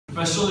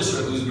I slowly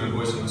started losing my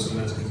voice on this one.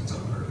 That's because it's on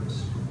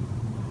purpose.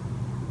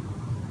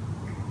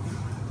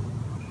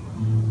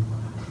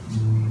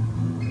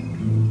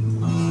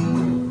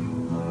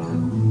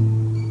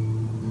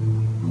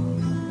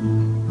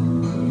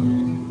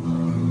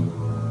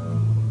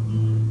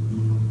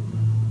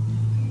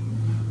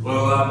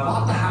 Well, I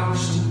bought the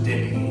house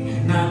today,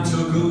 and I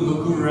took a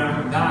look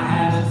around. I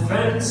had a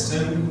fence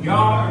and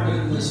yard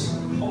and this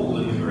hole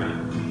in the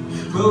ground.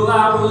 Well,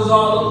 I was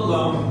all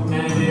alone,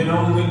 and it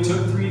only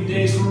took 3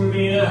 days for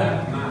me to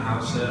have my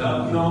house set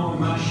up and all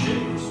my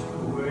shit was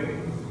away.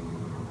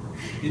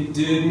 It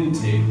didn't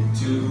take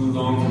too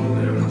long,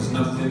 there was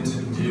nothing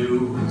to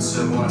do, and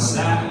so I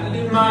sat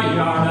in my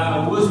yard.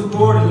 I was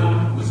bored and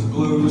I was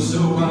blue, so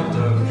I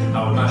dug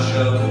out my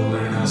shovel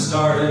and I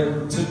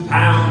started to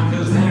pound,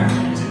 cause there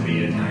had to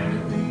be a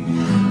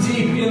diamond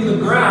deep in the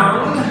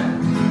ground.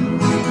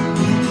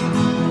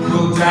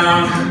 Well,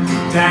 down,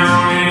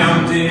 and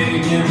I'm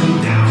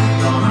digging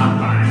down, gonna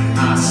find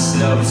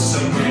myself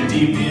somewhere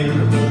deep in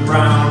the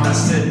ground. I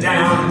said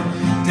down,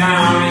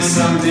 yes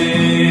I'm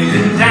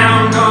digging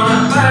down,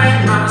 gonna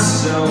find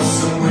myself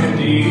somewhere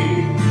deep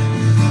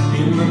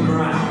in the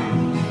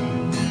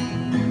ground.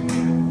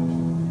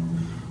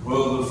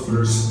 Well, the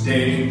first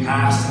day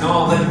passed and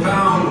all I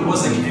found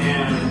was a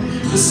can.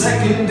 The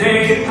second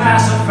day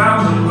passed, I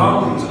found the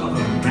bones of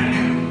a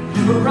man.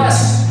 The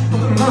rest of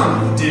the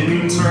month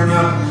didn't turn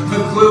up a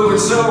clue, and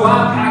so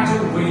I packed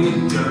away the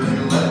dirt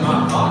and let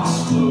my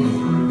thoughts flow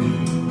through.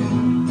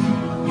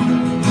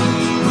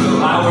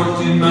 Well, I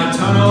worked in my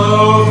tunnel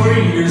over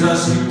years, I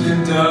scooped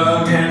and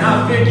dug, and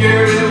I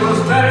figured it was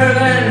better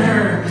than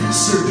her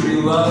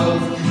surgery love.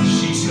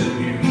 She took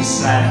me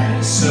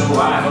sadness, so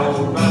I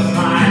hope I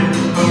find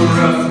a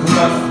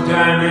rough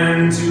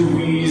diamond to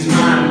ease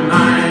my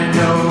mind.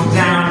 Oh,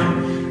 down,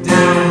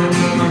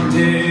 I'm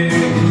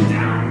digging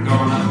down,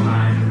 gonna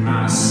find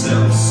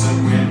myself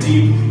somewhere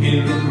deep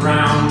in the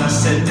ground. I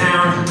said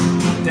down,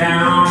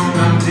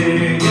 I'm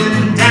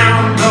digging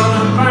down,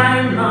 gonna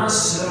find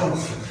myself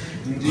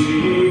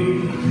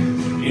deep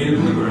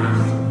in the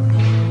ground.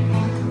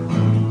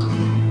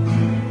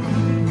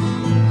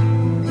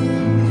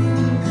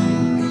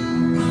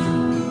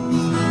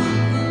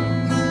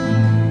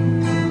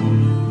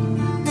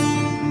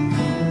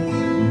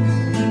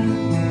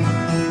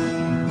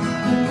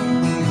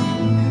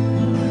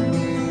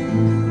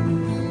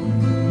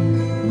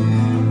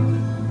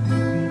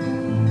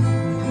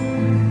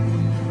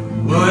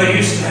 Well, I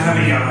used to have a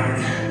yard,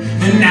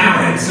 and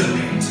now it's a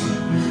pit,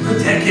 a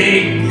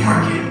decade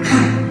market.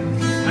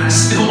 I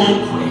still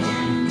won't quit,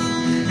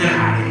 and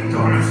I ain't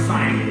gonna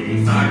find it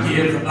if I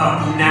give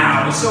up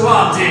now. So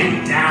I'll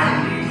dig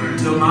down deeper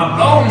till my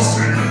bones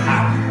turn to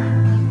powder.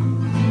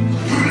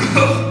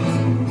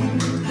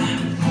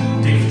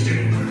 Dave's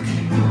dirty work.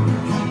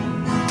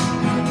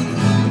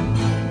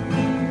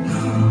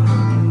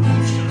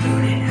 Still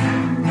doing it now.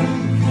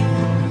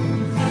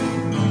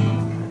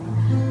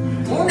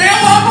 Well, now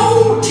I'm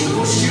old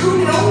too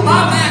soon, and on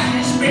my back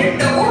has been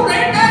door,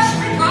 and I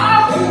spent my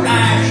whole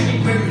life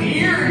sleeping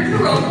here in the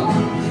road.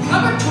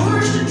 I'm a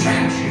tourist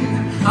attraction.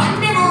 I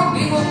never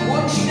give up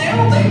once,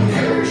 now they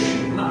perish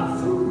my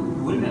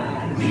food when I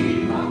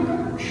need my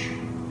lunch.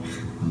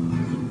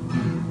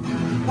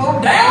 Well,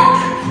 down,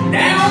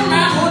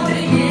 I'm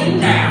digging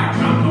down.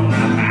 I'm gonna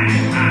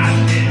find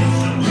myself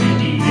somewhere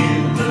deep in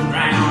the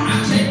ground. I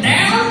said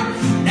down,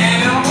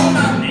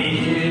 I'm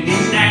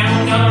digging down,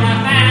 gonna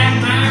find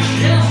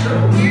myself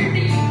somewhere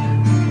deep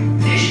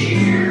this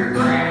here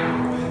ground.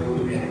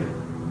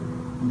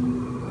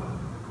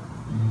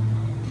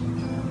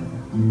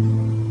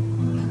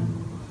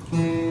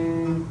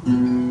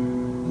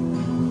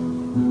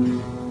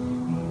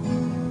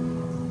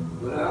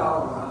 Well,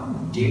 I'm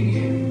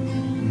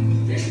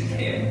digging this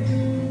pit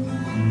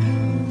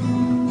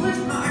with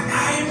my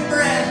dying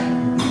breath,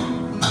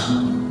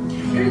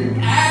 and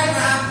as I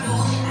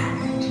fall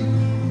silent,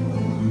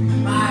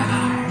 my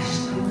eyes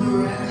still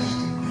rest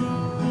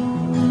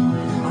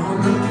on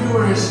the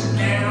purest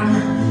damn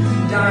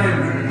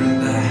diamond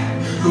that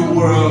the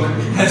world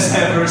has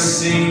ever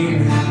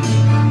seen.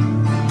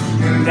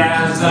 And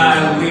as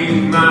I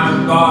leave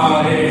my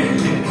body,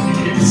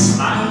 it's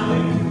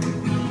smiling.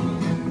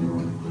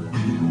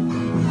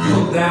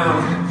 Well, down,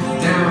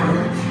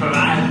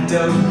 I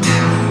dug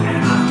down,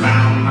 and I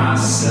found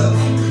myself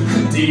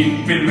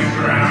deep in the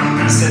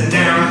ground. I said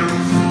down,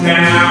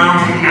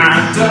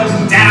 I dug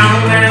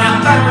down, and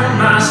I found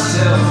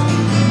myself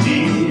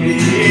deep.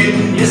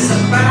 Yes, I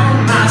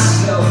found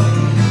myself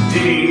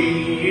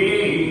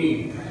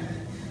deep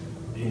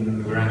in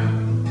the ground.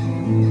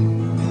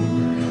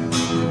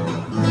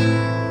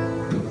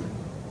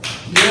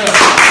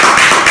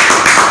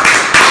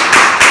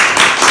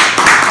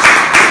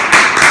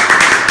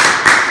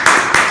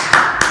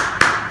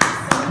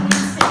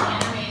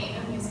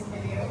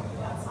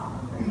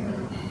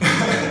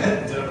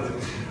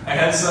 I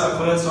had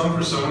put that song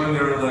for someone, and they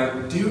were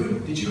like,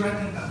 "Dude, did you write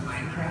that about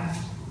Minecraft?"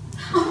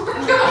 Oh my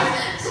god!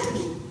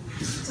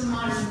 It's a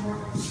modern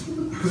world. I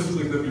was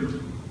like,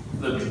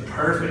 that'd be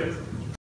perfect.